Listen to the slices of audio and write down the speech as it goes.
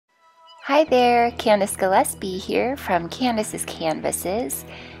Hi there, Candace Gillespie here from Candace's Canvases.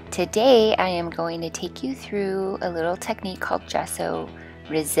 Today I am going to take you through a little technique called Gesso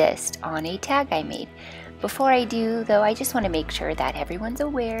Resist on a tag I made. Before I do though, I just want to make sure that everyone's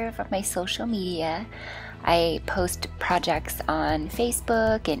aware of my social media. I post projects on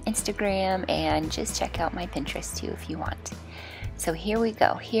Facebook and Instagram, and just check out my Pinterest too if you want. So here we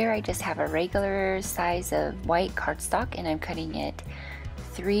go. Here I just have a regular size of white cardstock and I'm cutting it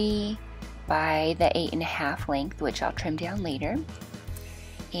 3 by the 8.5 length, which I'll trim down later.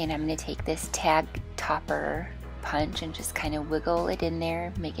 And I'm going to take this tag topper punch and just kind of wiggle it in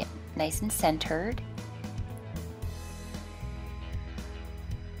there, make it nice and centered.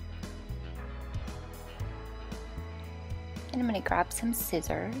 And I'm going to grab some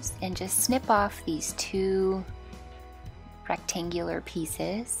scissors and just snip off these 2 rectangular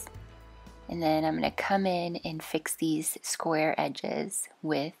pieces. And then I'm going to come in and fix these square edges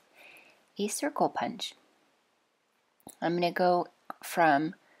with a circle punch. I'm going to go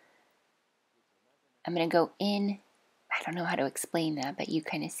in, I don't know how to explain that, but you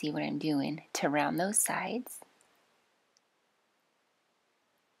kind of see what I'm doing to round those sides.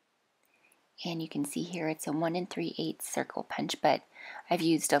 And you can see here it's a 1 3/8 circle punch, but I've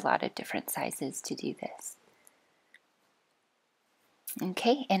used a lot of different sizes to do this.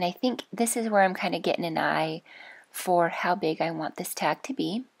 Okay, and I think this is where I'm kind of getting an eye for how big I want this tag to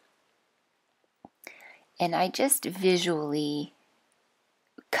be. And I just visually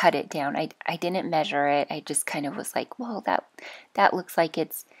cut it down. I didn't measure it. I just kind of was like, well, that looks like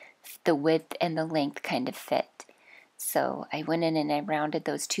it's the width and the length kind of fit. So I went in and I rounded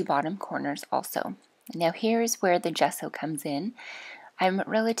those 2 bottom corners also. Now here's where the gesso comes in. I'm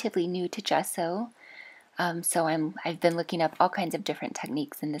relatively new to gesso, so I've been looking up all kinds of different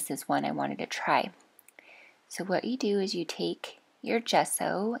techniques, and this is one I wanted to try. So what you do is you take your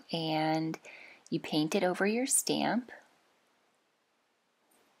gesso and you paint it over your stamp,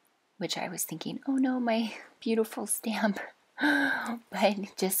 which I was thinking, oh no, my beautiful stamp.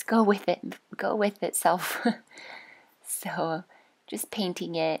 But just go with it, self. So just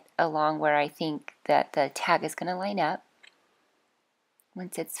painting it along where I think that the tag is going to line up.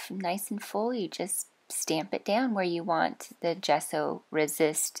 Once it's nice and full, you just stamp it down where you want the Gesso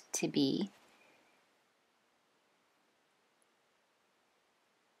Resist to be.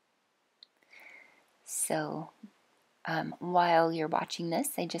 So while you're watching this,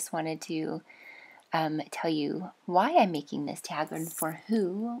 I just wanted to tell you why I'm making this tag and for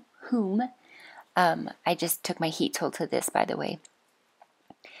whom. I just took my heat tool to this, by the way,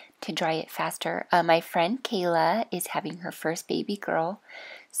 to dry it faster. My friend Kayla is having her first baby girl,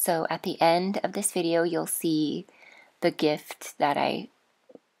 so at the end of this video you'll see the gift that I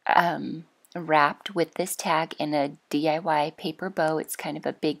wrapped with this tag in a DIY paper bow. It's kind of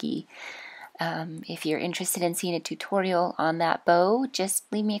a biggie. If you're interested in seeing a tutorial on that bow,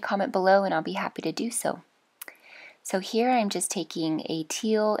 just leave me a comment below and I'll be happy to do so. So here I'm just taking a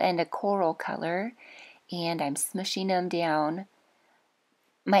teal and a coral color and I'm smushing them down.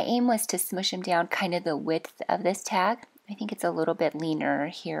 My aim was to smush them down kind of the width of this tag. I think it's a little bit leaner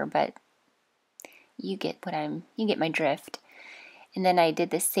here, but you get my drift. And then I did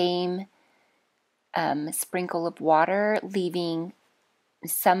the same sprinkle of water, leaving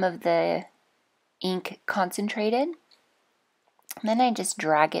some of the ink concentrated. And then I just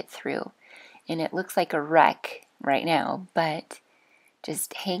drag it through. And it looks like a wreck right now, but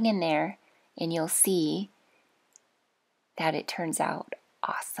just hang in there and you'll see that it turns out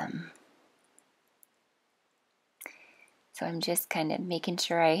awesome. So I'm just kind of making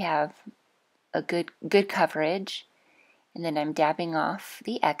sure I have a good coverage, and then I'm dabbing off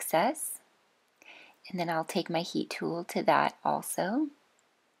the excess, and then I'll take my heat tool to that also.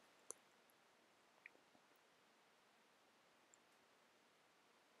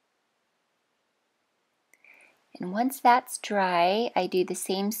 And once that's dry, I do the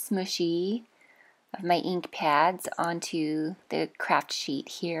same smushy of my ink pads onto the craft sheet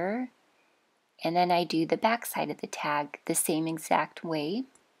here, and then I do the back side of the tag the same exact way.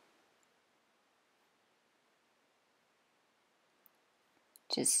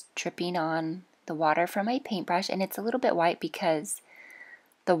 Just dripping on the water from my paintbrush, and it's a little bit white because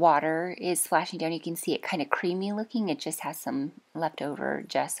the water is splashing down. You can see it kind of creamy looking. It just has some leftover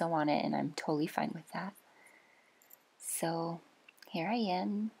gesso on it, and I'm totally fine with that. So here I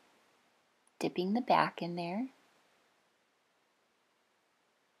am, dipping the back in there.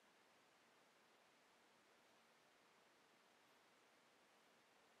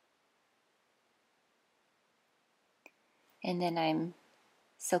 And then I'm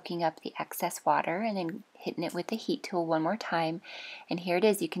soaking up the excess water and then hitting it with the heat tool one more time. And here it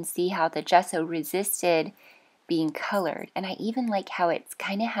is. You can see how the gesso resisted being colored. And I even like how it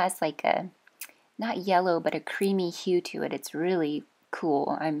kind of has like a, not yellow, but a creamy hue to it. It's really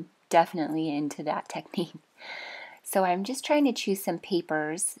cool. I'm definitely into that technique. So I'm just trying to choose some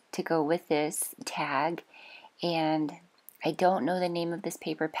papers to go with this tag. And I don't know the name of this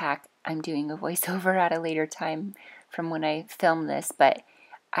paper pack. I'm doing a voiceover at a later time from when I filmed this, but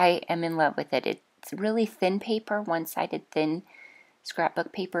I am in love with it. It's really thin paper, one-sided thin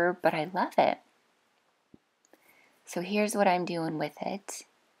scrapbook paper, but I love it. So here's what I'm doing with it.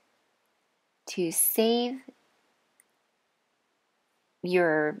 To save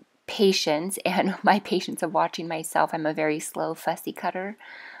your patience and my patience of watching myself, I'm a very slow, fussy cutter.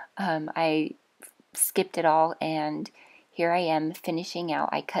 I skipped it all, and here I am finishing out.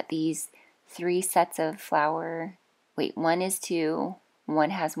 I cut these 3 sets of flower. Wait, one is 2,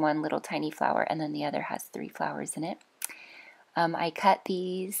 one has 1 little tiny flower, and then the other has 3 flowers in it. I cut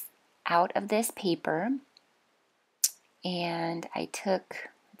these out of this paper, and I took,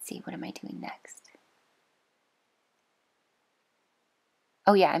 let's see, what am I doing next?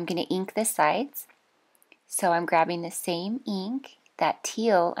 Oh yeah, I'm going to ink the sides. So I'm grabbing the same ink, that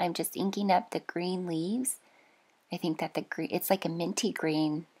teal, I'm just inking up the green leaves. I think that the green, it's like a minty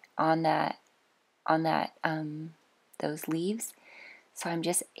green on those leaves. So I'm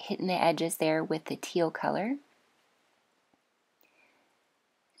just hitting the edges there with the teal color.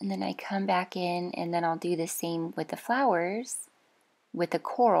 And then I come back in, and then I'll do the same with the flowers with the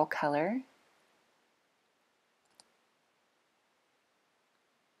coral color.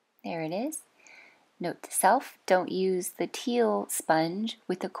 There it is. Note to self, don't use the teal sponge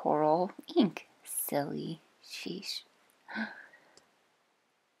with the coral ink. Silly. Sheesh.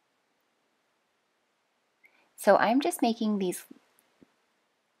 So I'm just making these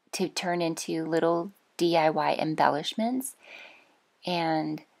to turn into little DIY embellishments,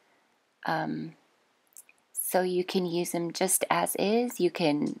 and so you can use them just as is. You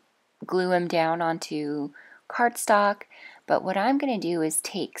can glue them down onto cardstock, but what I'm going to do is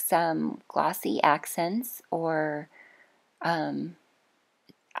take some glossy accents, or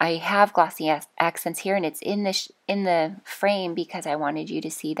I have glossy accents here, and it's in the frame because I wanted you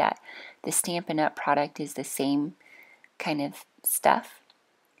to see that the Stampin' Up! Product is the same kind of stuff.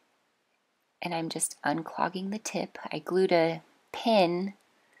 And I'm just unclogging the tip. I glued a pin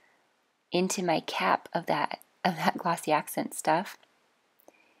into my cap of that glossy accent stuff,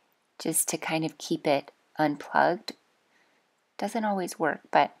 just to kind of keep it unplugged. Doesn't always work,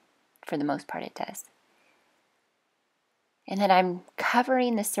 but for the most part it does. And then I'm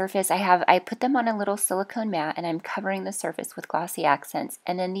covering the surface. I put them on a little silicone mat, and I'm covering the surface with glossy accents.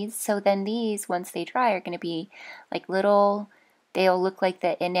 And then these, once they dry, are going to be like little, they'll look like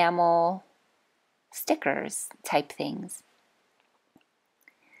the enamel stickers type things.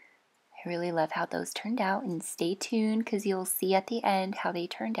 I really love how those turned out, and stay tuned because you'll see at the end how they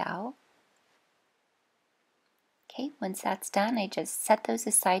turned out. Okay, once that's done, I just set those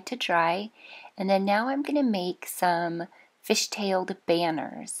aside to dry, and then now I'm going to make some fish-tailed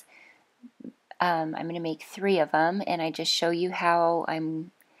banners. I'm going to make 3 of them, and I just show you how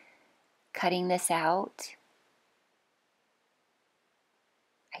I'm cutting this out.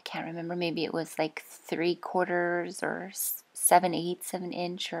 I can't remember, maybe it was like 3/4 or 7/8 of an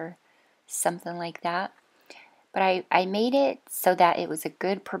inch or something like that. But I made it so that it was a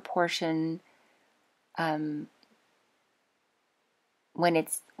good proportion when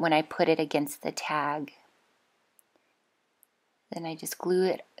I put it against the tag. Then I just glue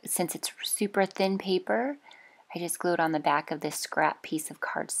it, since it's super thin paper, I just glue it on the back of this scrap piece of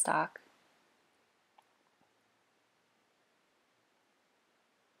cardstock.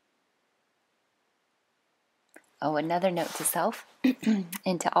 Oh, another note to self,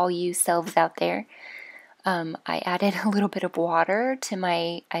 and to all you selves out there, I added a little bit of water to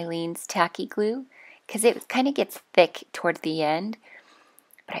my Eileen's tacky glue, because it kind of gets thick toward the end,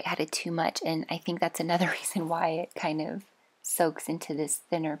 but I added too much, and I think that's another reason why it kind of soaks into this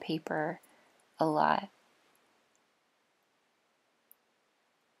thinner paper a lot.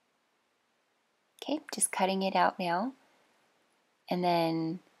 Okay, just cutting it out now, and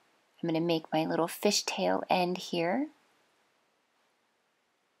then I'm going to make my little fishtail end here.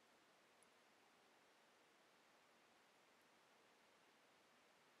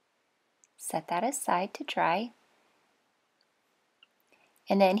 Set that aside to dry.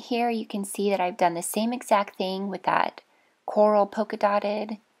 And then here you can see that I've done the same exact thing with that coral polka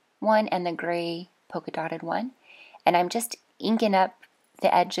dotted one and the gray polka dotted one. And I'm just inking up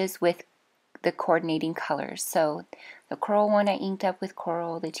the edges with the coordinating colors. So the coral one I inked up with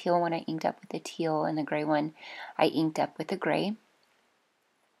coral, the teal one I inked up with the teal, and the gray one I inked up with the gray.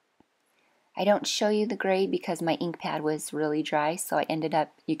 I don't show you the gray because my ink pad was really dry, so I ended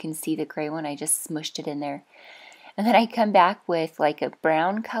up, you can see the gray one, I just smushed it in there. And then I come back with like a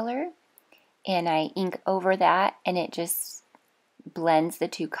brown color and I ink over that, and it just blends the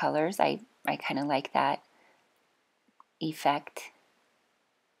two colors. I kind of like that effect.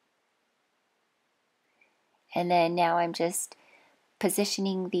 And then now I'm just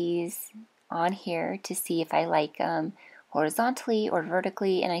positioning these on here to see if I like them horizontally or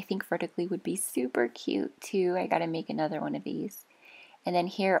vertically, and I think vertically would be super cute too. I gotta make another one of these. And then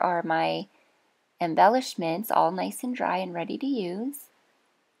here are my embellishments, all nice and dry and ready to use.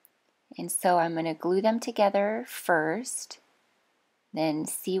 And so I'm going to glue them together first, then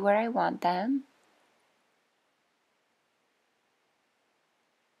see where I want them.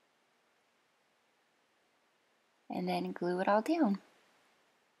 And then glue it all down.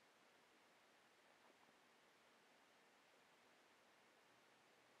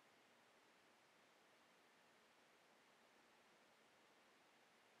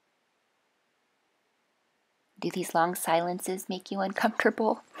 Do these long silences make you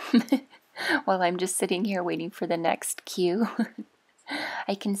uncomfortable? While I'm just sitting here waiting for the next cue.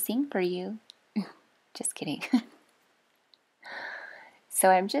 I can sing for you. Just kidding.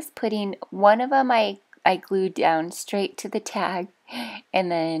 So I'm just putting one of them I glued down straight to the tag,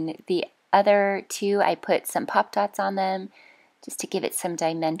 and then the other two I put some pop dots on them just to give it some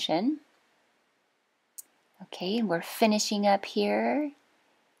dimension. Okay, and we're finishing up here.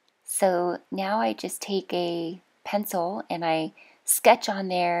 So now I just take a pencil and I sketch on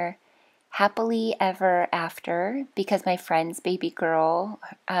there happily ever after, because my friend's baby girl,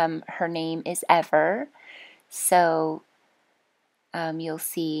 her name is Ever. So you'll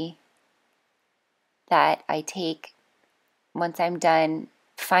see that I take, once I'm done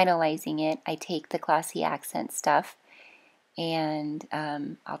finalizing it, I take the glossy accent stuff and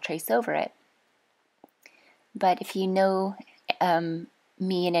I'll trace over it. But if you know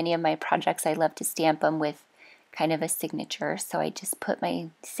me and any of my projects, I love to stamp them with kind of a signature. So I just put my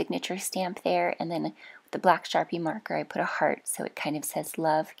signature stamp there, and then with the black Sharpie marker I put a heart so it kind of says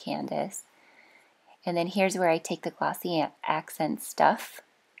Love, Candace. And then here's where I take the glossy accent stuff.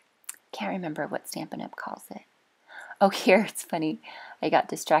 Can't remember what Stampin' Up! Calls it. Oh, here, it's funny. I got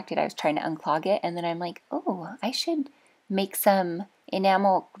distracted. I was trying to unclog it, and then I'm like, oh, I should make some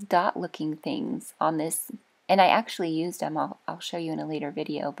enamel dot looking things on this. And I actually used them. I'll show you in a later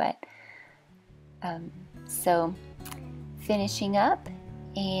video. But so finishing up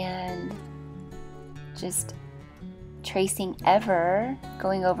and just tracing Ever,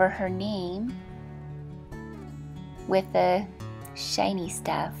 going over her name with the shiny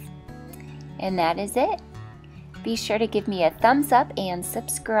stuff. And that is it. Be sure to give me a thumbs up and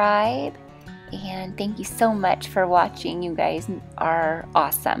subscribe. And thank you so much for watching. You guys are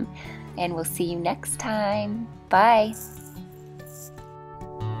awesome. And we'll see you next time. Bye.